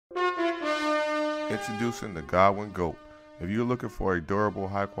Introducing the Godwin GOAT. If you're looking for a durable,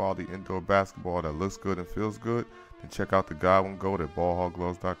 high-quality indoor basketball that looks good and feels good, then check out the Godwin GOAT at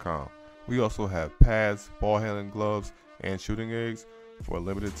ballhawkgloves.com. We also have pads, ball handling gloves, and shooting eggs. For a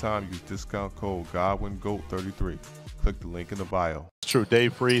limited time, use discount code GodwinGOAT33. Click the link in the bio. It's true.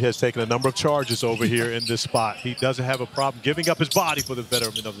 Dave Freed has taken a number of charges over here in this spot. He doesn't have a problem giving up his body for the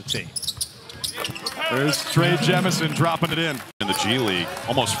betterment of the team. There's Trey Jemison dropping it in the G League.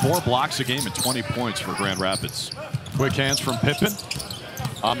 Almost 4 blocks a game and 20 points for Grand Rapids. Quick hands from Pippen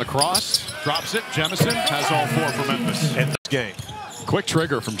on the cross. Drops it. Jemison has all 4 for Memphis. In this game. Quick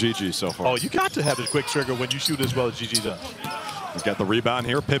trigger from GG so far. Oh, you got to have a quick trigger when you shoot as well as GG does. He's got the rebound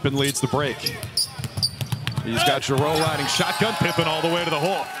here. Pippen leads the break. He's got Giroux riding shotgun. Pippen all the way to the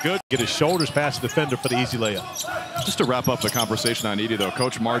hole. Good. Get his shoulders past the defender for the easy layup. Just to wrap up the conversation on Edey, though,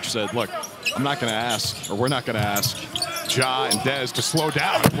 Coach March said, look, I'm not going to ask, or we're not going to ask Ja and Dez to slow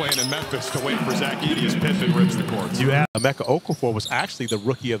down playing in Memphis to wait for Zach Edey as Pippen rips the court. Emeka Okafor was actually the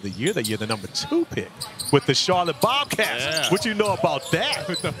Rookie of the Year that year, the #2 pick with the Charlotte Bobcats. Yeah. What you know about that?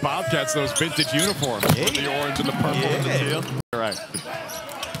 With the Bobcats, those vintage uniforms, with the orange and the purple and the teal. All right.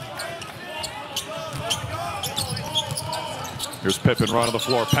 Here's Pippen running the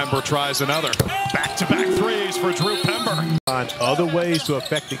floor. Pember tries another. Back-to-back threes for Drew Pember. Find other ways to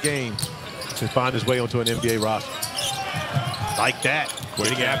affect the game to find his way onto an NBA roster. Like that.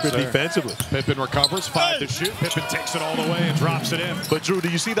 Getting after it defensively. Pippen recovers, 5 to shoot. Pippen takes it all the way and drops it in. But Drew, do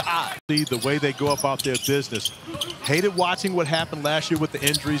you see the eye? See the way they go about their business. Hated watching what happened last year with the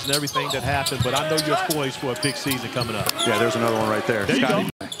injuries and everything that happened, but I know you're poised for a big season coming up. Yeah, there's another one right there. There you Scotty.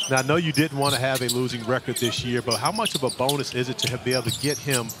 go. Now, I know you didn't want to have a losing record this year, but how much of a bonus is it to be able to get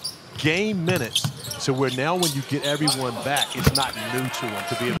him game minutes so where now when you get everyone back, it's not new to him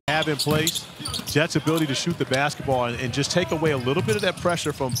to be able to have in place Jet's ability to shoot the basketball and just take away a little bit of that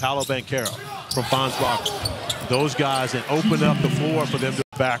pressure from Paolo Banchero, from Fonz Wagner. Those guys, and open up the floor for them to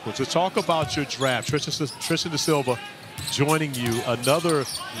go backwards. Let's talk about your draft. Tristan Da Silva joining you, another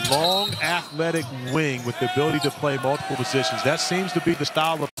long athletic wing with the ability to play multiple positions. That seems to be the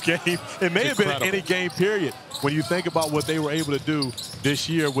style of the game. It may have been any game period when you think about what they were able to do this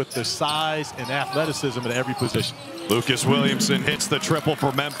year with the size and athleticism at every position. Lucas Williamson hits the triple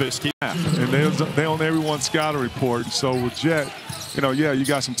for Memphis. And they on everyone's scouting report. So with Jet, yeah, you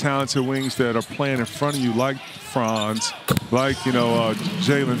got some talented wings that are playing in front of you, like Franz, like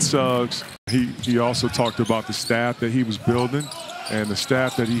Jalen Suggs. He also talked about the staff that he was building, and the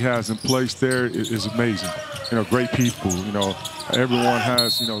staff that he has in place there is amazing. Great people. Everyone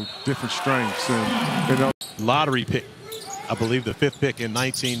has different strengths, and lottery pick, I believe the 5th pick in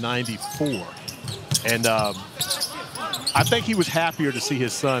 1994, and I think he was happier to see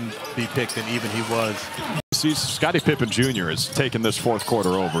his son be picked than even he was. Scotty Pippen Jr. has taken this 4th quarter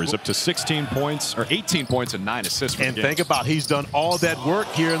over. He's up to 16 points, or 18 points and 9 assists for the game. Think about, he's done all that work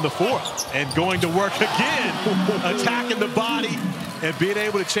here in the 4th and going to work again, attacking the body and being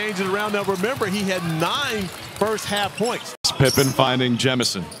able to change it around. Now remember, he had 9 first-half points. It's Pippen finding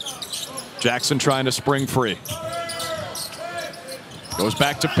Jemison. Jackson trying to spring free. Goes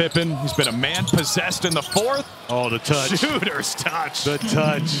back to Pippen. He's been a man possessed in the 4th. Oh, the touch. Shooter's touch. The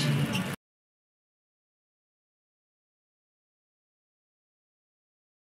touch.